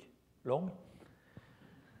 6 weeks long.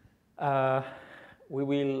 We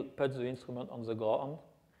will put the instrument on the ground.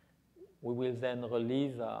 We will then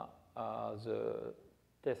release the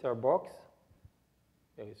tether box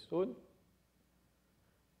very soon.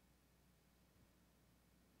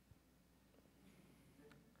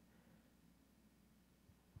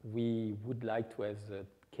 We would like to have the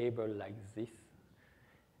cable like this,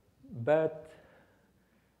 but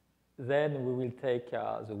then we will take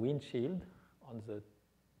the windshield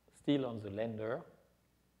still on the lander,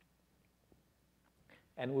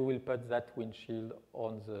 and we will put that windshield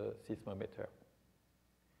on the seismometer.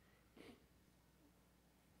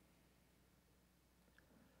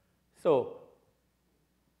 So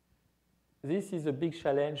this is a big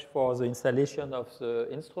challenge for the installation of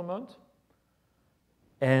the instrument.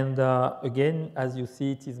 And again, as you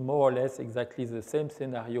see, it is more or less exactly the same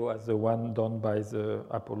scenario as the one done by the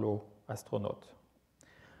Apollo astronaut.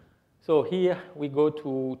 So here we go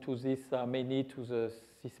to this mainly to the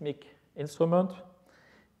seismic instrument.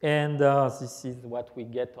 And this is what we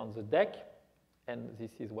get on the deck. And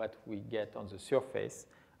this is what we get on the surface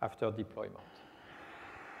after deployment.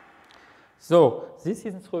 So this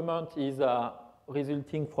instrument is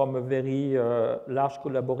resulting from a very large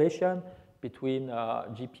collaboration between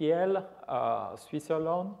GPL,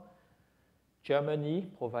 Switzerland, Germany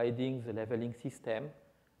providing the leveling system,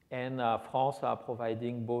 and France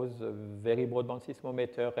providing both the very broadband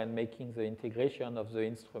seismometer and making the integration of the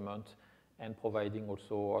instrument and providing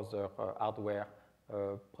also other hardware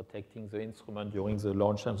protecting the instrument during the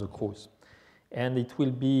launch and the cruise. And it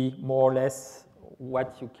will be more or less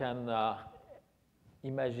what you can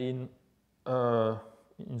imagine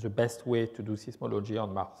in the best way to do seismology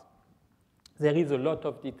on Mars. There is a lot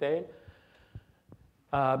of detail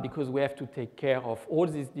because we have to take care of all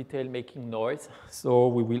this detail making noise. So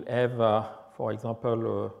we will have, for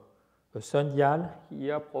example, a sun dial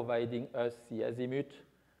here providing us the azimuth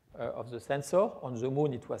of the sensor. On the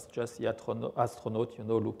moon, it was just the astronaut,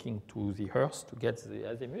 looking to the Earth to get the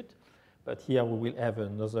azimuth. But here we will have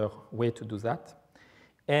another way to do that.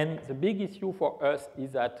 And the big issue for us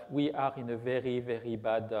is that we are in a very, very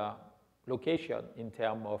bad location in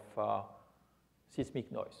terms of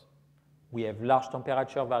seismic noise. We have large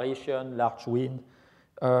temperature variation, large wind,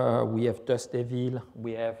 we have dust devil,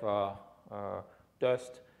 we have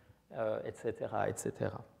dust, etc.,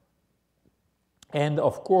 etc. And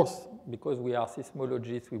of course, because we are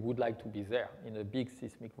seismologists, we would like to be there in a big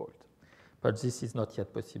seismic vault. But this is not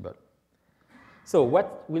yet possible. So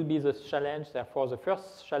what will be the challenge? Therefore, the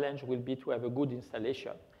first challenge will be to have a good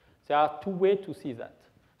installation. There are two ways to see that.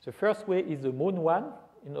 The first way is the moon one.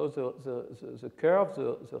 The curve,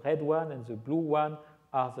 the red one and the blue one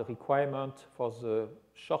are the requirement for the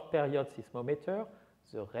short period seismometer,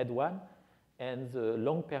 the red one, and the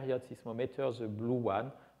long period seismometer, the blue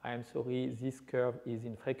one. I am sorry, this curve is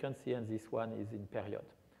in frequency and this one is in period.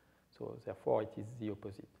 So therefore, it is the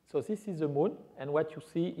opposite. So this is the moon, and what you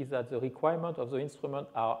see is that the requirements of the instrument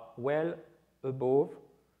are well above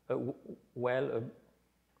the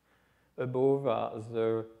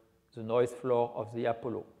noise floor of the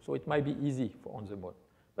Apollo. So it might be easy on the moon.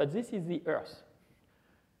 But this is the Earth.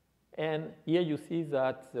 And here you see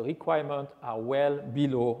that the requirements are well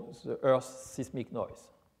below the Earth's seismic noise.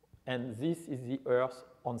 And this is the Earth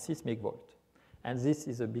on seismic vault. And this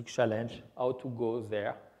is a big challenge, how to go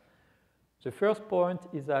there. The first point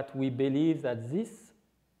is that we believe that this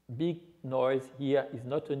big noise here is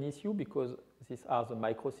not an issue because these are the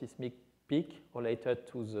microseismic peak related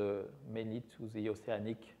to mainly to the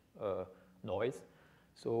oceanic noise.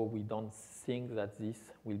 So we don't think that this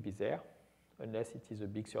will be there unless it is a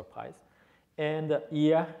big surprise. And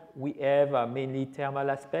here we have mainly thermal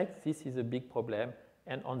aspects. This is a big problem.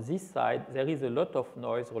 And on this side, there is a lot of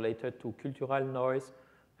noise related to cultural noise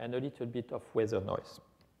and a little bit of weather noise.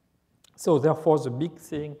 So therefore, the big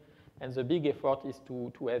thing and the big effort is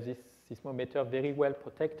to have this seismometer very well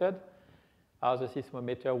protected. The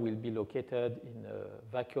seismometer will be located in a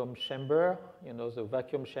vacuum chamber. The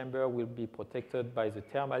vacuum chamber will be protected by the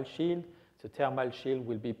thermal shield. The thermal shield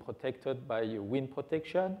will be protected by wind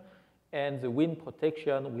protection. And the wind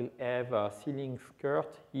protection will have a ceiling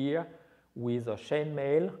skirt here with a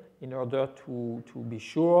chainmail in order to be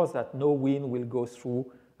sure that no wind will go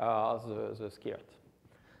through the skirt.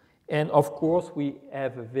 And of course, we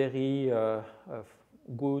have a very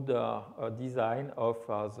good design of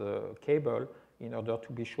the cable in order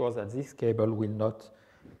to be sure that this cable will not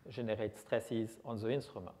generate stresses on the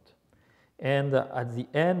instrument. And at the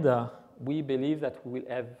end, we believe that we will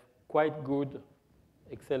have quite good,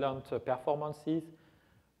 excellent performances,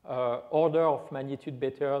 order of magnitude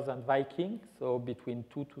better than Viking, so between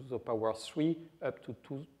 2 to the power 3 up to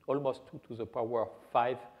almost 2 to the power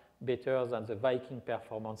 5 better than the Viking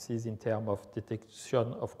performances in terms of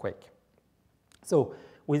detection of quake. So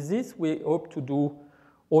with this, we hope to do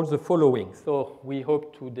all the following. So we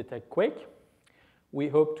hope to detect quake. We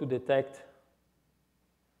hope to detect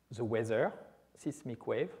the weather, seismic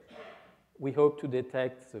wave. We hope to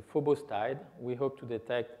detect the phobos tide. We hope to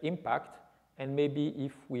detect impact. And maybe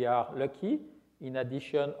if we are lucky, in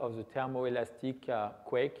addition of the thermoelastic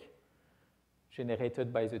quake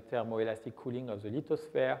generated by the thermoelastic cooling of the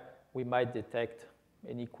lithosphere, we might detect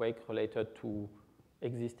any quake related to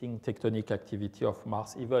existing tectonic activity of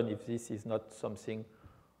Mars, even if this is not something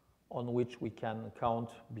on which we can count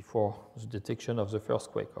before the detection of the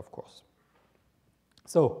first quake, of course.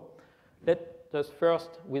 So let us first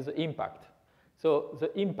with the impact. So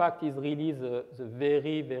the impact is really the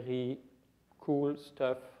very, very cool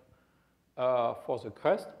stuff for the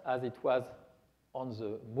crust, as it was on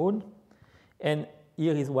the moon. And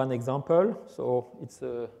here is one example. So it's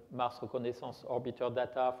a Mars Reconnaissance Orbiter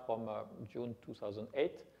data from June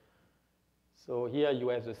 2008. So here you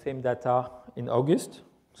have the same data in August.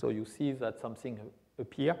 So you see that something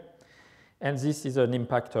appears. And this is an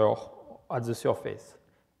impactor at the surface.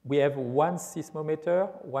 We have one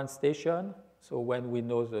seismometer, one station. So when we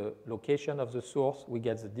know the location of the source, we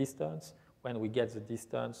get the distance. When we get the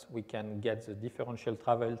distance, we can get the differential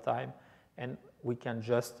travel time, and we can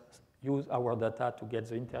just use our data to get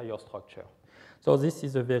the interior structure. So this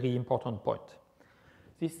is a very important point.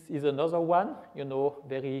 This is another one,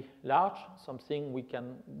 very large, something we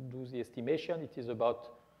can do the estimation. It is about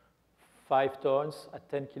 5 tons at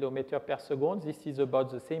 10 kilometers per second. This is about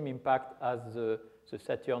the same impact as the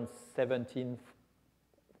Saturn 17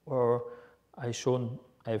 I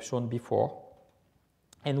have shown before.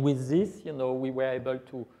 And with this, we were able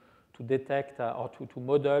to detect or to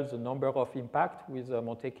model the number of impact with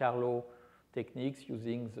Monte Carlo techniques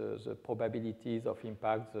using the probabilities of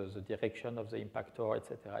impact, the direction of the impactor,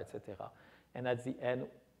 etc., etc. And at the end,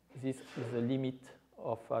 this is the limit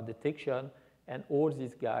of detection, and all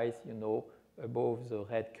these guys, above the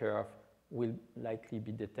red curve will likely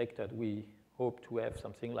be detected. We hope to have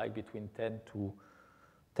something like between 10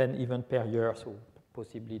 events per year, so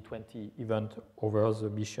possibly 20 events over the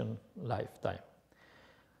mission lifetime.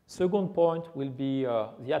 Second point will be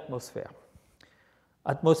the atmosphere.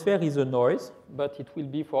 Atmosphere is a noise, but it will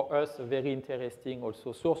be for us a very interesting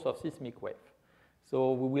also source of seismic wave.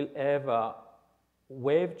 So we will have a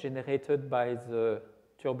wave generated by the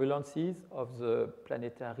turbulences of the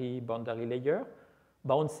planetary boundary layer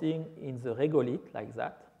bouncing in the regolith like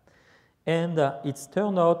that. And it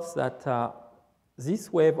turns out that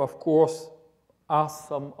this wave, of course, are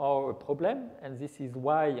somehow a problem, and this is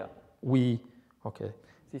why we'll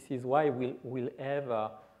have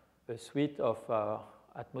a suite of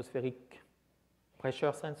atmospheric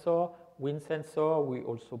pressure sensor, wind sensor. We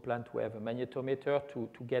also plan to have a magnetometer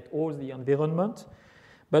to get all the environment.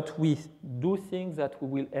 But we do think that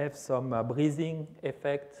we will have some breathing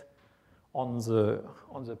effect on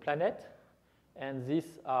the planet, and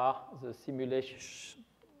these are the simulations.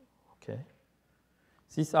 Okay.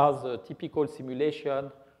 These are the typical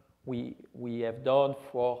simulation we have done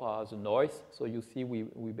for the noise. So you see,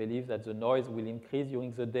 we believe that the noise will increase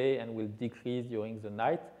during the day and will decrease during the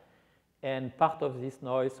night. And part of this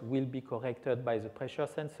noise will be corrected by the pressure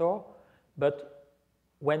sensor. But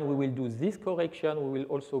when we will do this correction, we will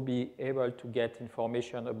also be able to get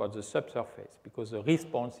information about the subsurface, because the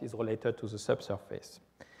response is related to the subsurface.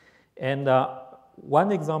 And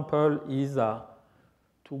one example is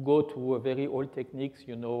to go to a very old techniques,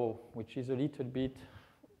 which is a little bit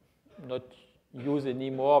not used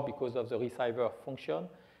anymore because of the receiver function,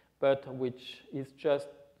 but which is just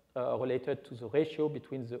related to the ratio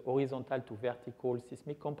between the horizontal to vertical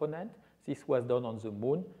seismic component. This was done on the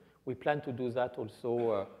moon. We plan to do that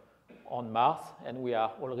also on Mars, and we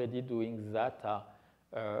are already doing that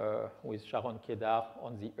with Sharon Kedar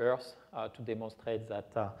on the Earth to demonstrate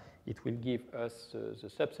that it will give us the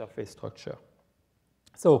subsurface structure.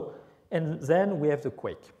 So, and then we have the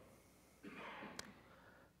quake.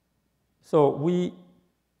 So we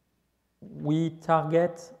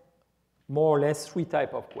target more or less 3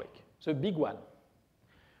 types of quake. The big one.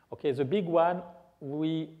 Okay, the big one,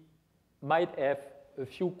 we might have a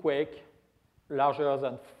few quakes larger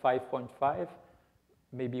than 5.5,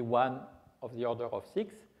 maybe one of the order of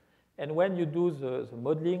 6. And when you do the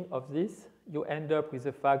modeling of this, you end up with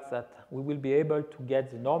the fact that we will be able to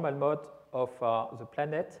get the normal mode of the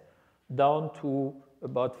planet down to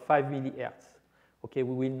about 5 millihertz. Okay,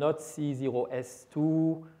 we will not see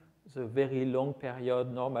 0S2, the very long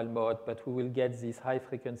period normal mode, but we will get these high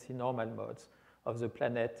frequency normal modes of the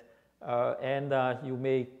planet. And you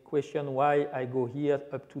may question why I go here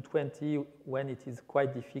up to 20 when it is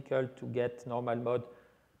quite difficult to get normal mode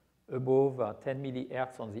above 10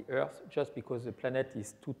 millihertz on the Earth, just because the planet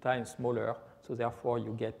is 2 times smaller. So therefore,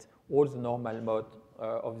 you get all the normal mode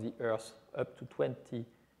of the Earth up to 20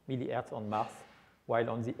 millihertz on Mars, while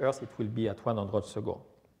on the Earth it will be at 100 seconds.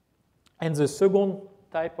 And the second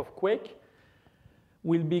type of quake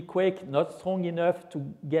will be quake not strong enough to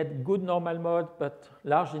get good normal mode, but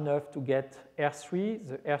large enough to get R3.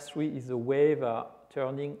 The R3 is a wave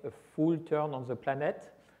turning a full turn on the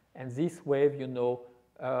planet. And this wave,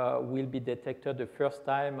 will be detected the first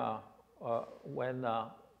time when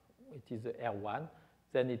it is the R1.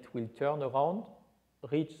 Then it will turn around,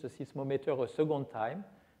 reach the seismometer a second time.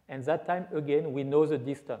 And that time, again, we know the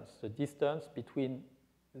distance. The distance between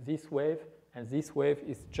this wave and this wave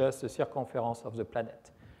is just the circumference of the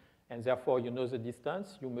planet. And therefore, you know the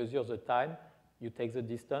distance, you measure the time, you take the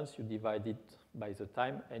distance, you divide it by the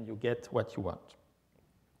time, and you get what you want.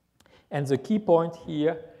 And the key point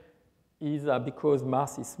here is because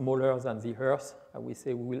Mars is smaller than the Earth, we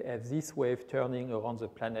say we will have this wave turning around the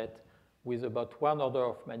planet with about 1 order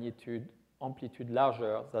of magnitude amplitude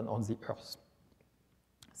larger than on the Earth.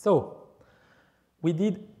 So we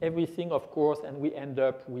did everything, of course, and we end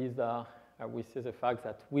up with the fact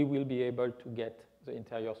that we will be able to get the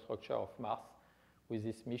interior structure of Mars with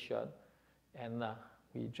this mission. And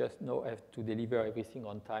We just now have to deliver everything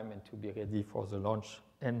on time and to be ready for the launch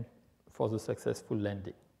and for the successful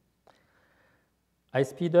landing. I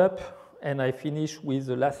speed up and I finish with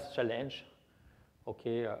the last challenge,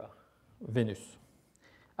 okay, Venus.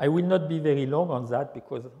 I will not be very long on that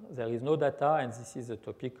because there is no data and this is the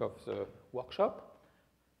topic of the workshop.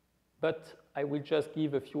 But I will just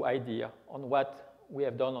give a few ideas on what we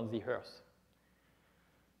have done on the Earth.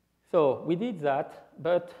 So we did that,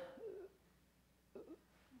 but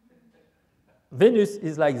Venus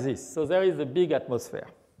is like this. So there is a big atmosphere.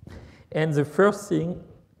 And the first thing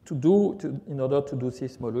to do in order to do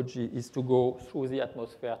seismology is to go through the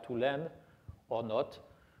atmosphere to land or not,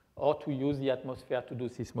 or to use the atmosphere to do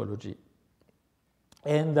seismology.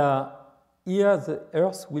 And here the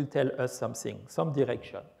Earth will tell us something, some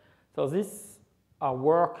direction. So this are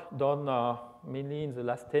work done mainly in the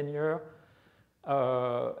last 10 years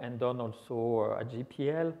and done also at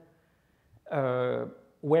GPL,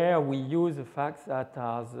 where we use the fact that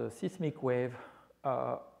the seismic wave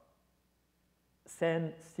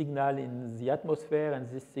send signal in the atmosphere, and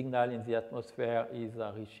this signal in the atmosphere is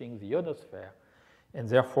reaching the ionosphere. And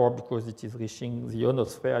therefore, because it is reaching the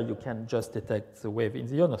ionosphere, you can just detect the wave in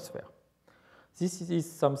the ionosphere. This is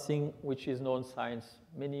something which is known science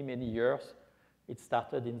many, many years. It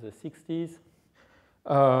started in the 60s.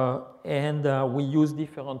 And we use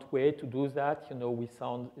different ways to do that. You know, we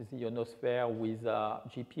sound the ionosphere with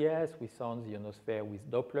GPS. We sound the ionosphere with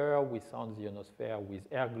Doppler. We sound the ionosphere with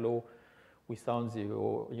air glow. We sound the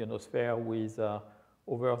ionosphere with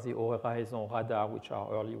over-the-horizon radar, which are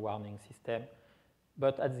early warning system.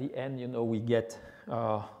 But at the end, you know, we get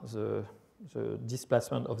the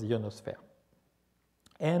displacement of the ionosphere.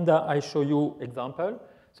 And I show you example.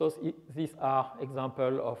 So these are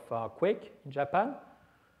example of quake in Japan,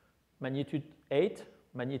 magnitude 8,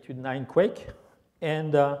 magnitude 9 quake.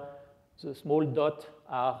 And the small dot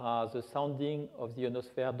are the sounding of the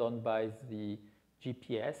ionosphere done by the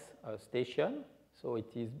GPS station. So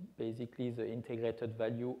it is basically the integrated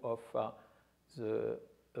value of the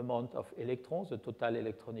amount of electrons, the total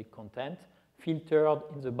electronic content, filtered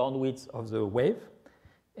in the bandwidth of the wave.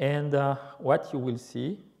 And what you will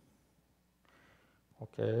see,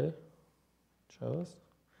 okay,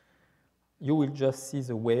 you will just see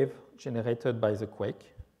the wave generated by the quake.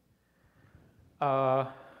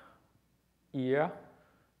 Here,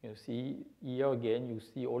 you see, here again, you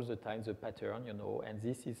see all the time the pattern, you know, and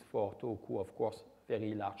this is for Tohoku, of course,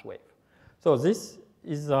 very large wave. So this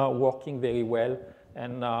is working very well,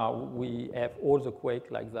 and we have all the quake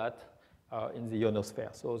like that in the ionosphere.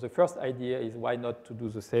 So the first idea is why not to do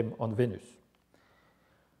the same on Venus.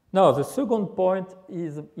 Now, the second point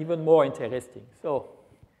is even more interesting. So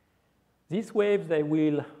these waves, they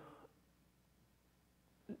will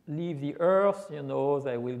leave the Earth, you know,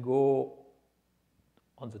 they will go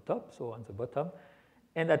on the top, so on the bottom.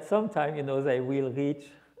 And at some time, you know, they will reach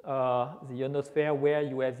the ionosphere where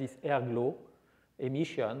you have this air glow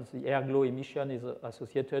emission. The air glow emission is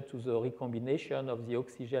associated to the recombination of the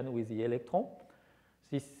oxygen with the electron.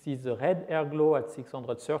 This is the red air glow at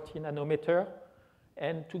 630 nanometer.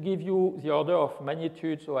 And to give you the order of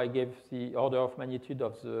magnitude, so I gave the order of magnitude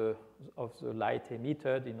of the light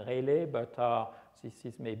emitted in Rayleigh, but this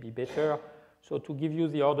is maybe better. So to give you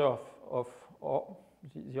the order of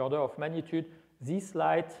magnitude, this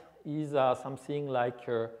light is something like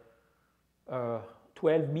 12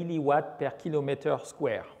 milliwatt per kilometer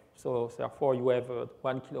square. So therefore, you have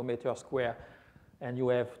 1 kilometer square, and you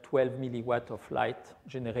have 12 milliwatt of light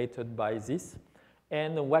generated by this.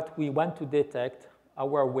 And what we want to detect,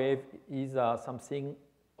 our wave is something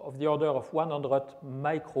of the order of 100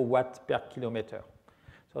 microwatt per kilometer.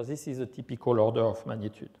 So this is a typical order of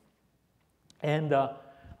magnitude. And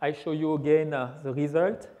I show you again the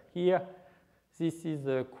result here. This is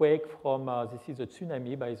a quake from, this is a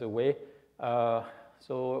tsunami, by the way.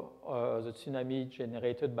 So the tsunami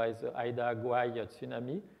generated by the Ida Gwaii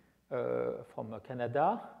tsunami from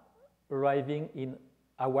Canada, arriving in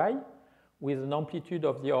Hawaii with an amplitude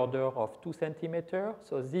of the order of 2 centimeters.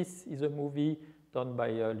 So this is a movie done by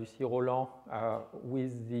Lucie Roland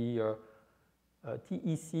with the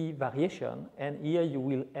TEC variation. And here you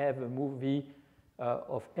will have a movie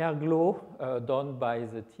of air glow done by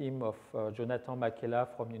the team of Jonathan Makela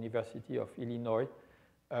from University of Illinois.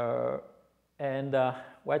 And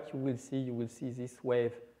what you will see this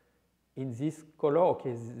wave in this color.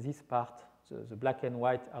 Okay, this part, the black and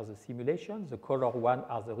white are the simulations. The color one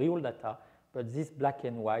are the real data. But this black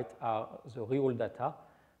and white are the real data.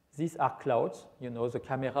 These are clouds. You know, the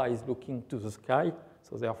camera is looking to the sky.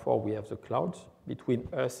 So therefore, we have the clouds between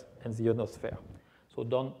us and the ionosphere. So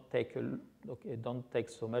don't take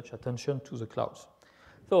so much attention to the clouds.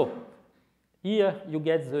 So here you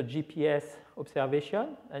get the GPS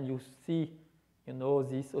observation, and you see,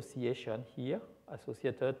 this oscillation here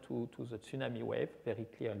associated to the tsunami wave very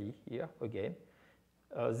clearly here again.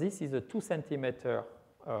 This is a 2 centimeter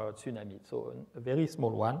tsunami, so a very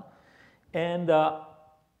small one. And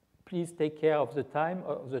please take care of the time.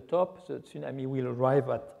 At the top, the tsunami will arrive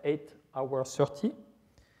at 8 hours 30.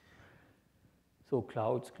 So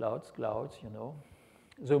clouds, clouds, clouds,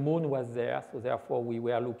 The moon was there, so therefore we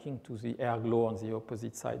were looking to the air glow on the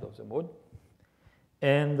opposite side of the moon.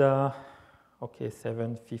 And, okay,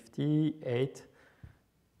 7:58.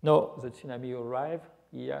 No, the tsunami arrived.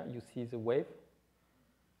 Here you see the wave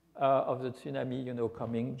of the tsunami,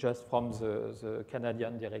 coming just from the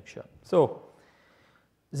Canadian direction. So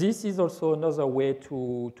this is also another way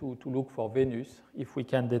to look for Venus, if we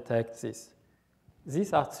can detect this.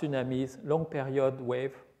 These are tsunamis, long period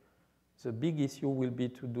wave. The big issue will be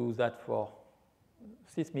to do that for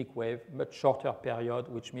seismic wave, much shorter period,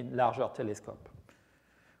 which means larger telescope.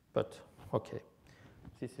 But okay,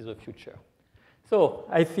 this is the future. So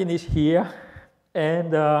I finish here,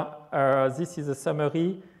 and this is a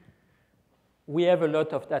summary. We have a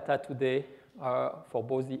lot of data today for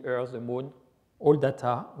both the Earth, the Moon, all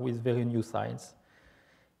data with very new science.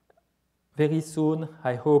 Very soon,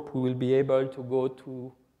 I hope we will be able to go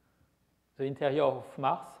to the interior of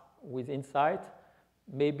Mars with InSight.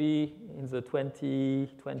 Maybe in the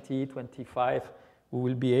 2025, we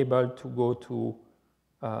will be able to go to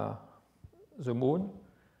the Moon.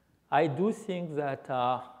 I do think that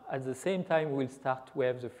at the same time, we'll start to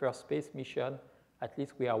have the first space mission. At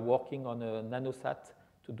least we are working on a nanosat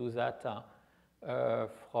to do that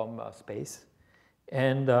from space.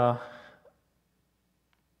 And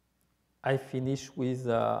I finish with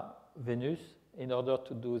Venus. In order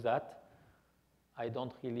to do that, I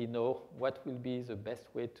don't really know what will be the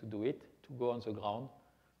best way to do it, to go on the ground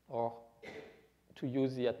or to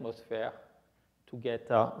use the atmosphere to get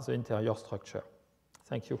the interior structure.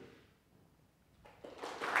 Thank you.